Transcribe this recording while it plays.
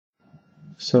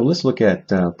So let's look at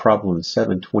problem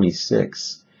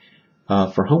 7.26.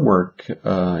 For homework,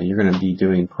 you're going to be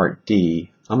doing part D.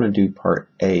 I'm going to do part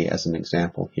A as an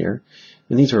example here.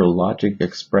 And these are logic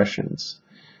expressions.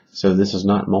 So this is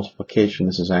not multiplication,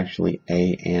 this is actually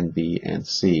A and B and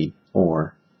C,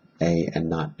 or A and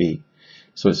not B.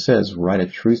 So it says write a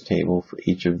truth table for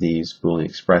each of these Boolean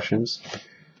expressions.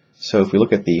 So if we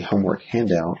look at the homework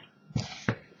handout,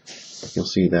 you'll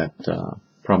see that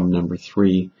problem number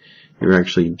 3, you're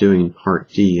actually doing part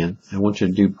D, and I want you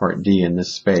to do part D in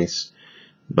this space,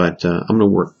 but I'm going to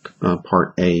work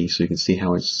part A so you can see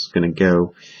how it's going to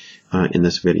go in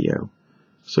this video.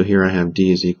 So here I have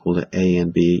D is equal to A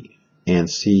and B and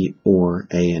C, or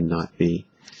A and not B.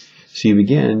 So you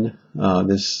begin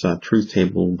this truth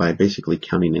table by basically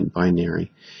counting in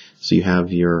binary. So you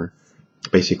have your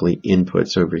basically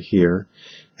inputs over here,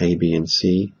 A, B, and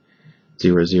C,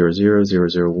 0, 0, 0, 0,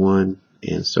 0, 1,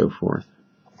 and so forth.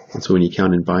 And so when you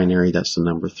count in binary, that's the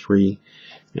number 3,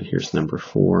 and here's number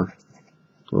 4.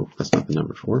 Oh, that's not the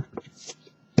number 4.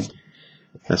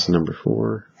 That's the number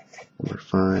 4, number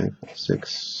 5,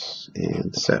 6,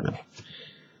 and 7. I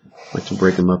like to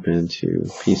break them up into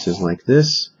pieces like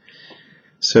this,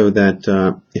 so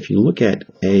that if you look at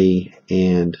A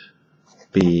and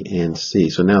B and C,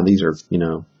 so now these are,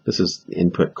 this is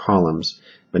input columns,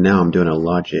 but now I'm doing a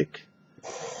logic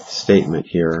statement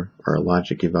here, or a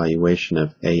logic evaluation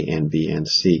of A and B and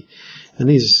C. And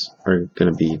these are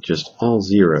going to be just all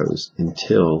zeros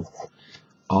until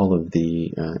all of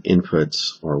the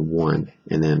inputs are 1.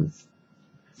 And then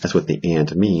that's what the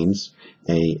AND means,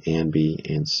 A and B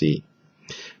and C.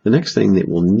 The next thing that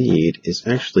we'll need is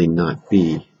actually not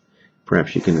B.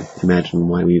 Perhaps you can imagine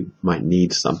why we might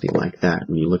need something like that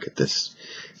when you look at this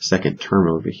second term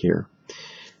over here.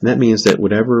 And that means that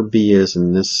whatever B is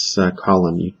in this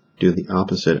column, you do the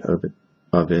opposite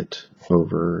of it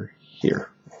over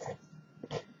here,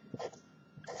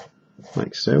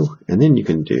 like so. And then you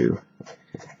can do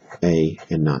A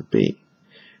and not B.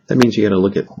 That means you got to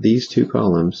look at these two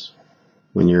columns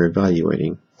when you're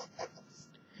evaluating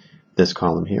this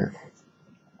column here.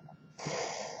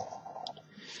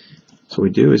 So what we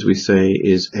do is we say,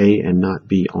 is A and not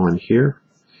B on here?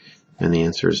 And the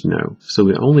answer is no. So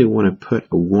we only want to put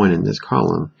a 1 in this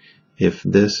column if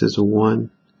this is a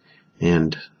 1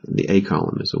 and the A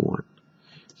column is a 1.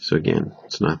 So again,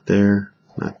 it's not there,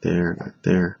 not there, not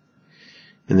there.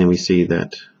 And then we see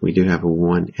that we do have a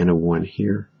 1 and a 1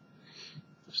 here.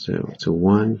 So it's a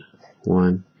 1,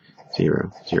 1,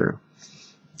 0, 0.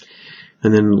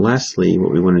 And then lastly,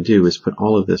 what we want to do is put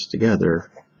all of this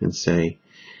together and say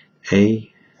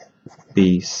A,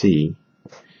 B, C,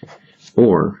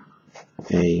 or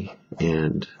A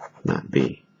and not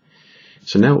B.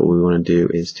 So now what we want to do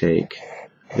is take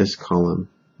this column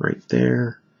right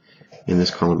there and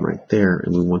this column right there,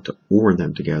 and we want to OR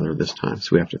them together this time.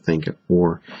 So we have to think of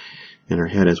OR in our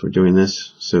head as we're doing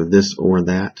this. So this or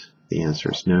that, the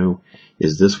answer is no.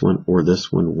 Is this one or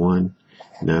this one 1?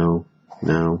 No,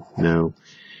 no, no.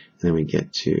 And then we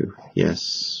get to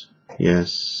yes,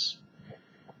 yes,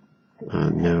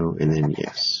 no, and then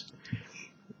yes.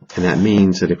 And that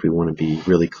means that if we want to be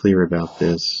really clear about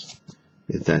this,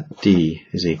 is that D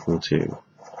is equal to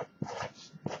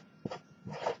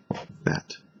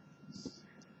that.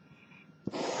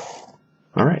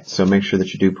 Alright, so make sure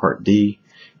that you do part D.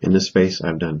 In this space,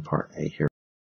 I've done part A here.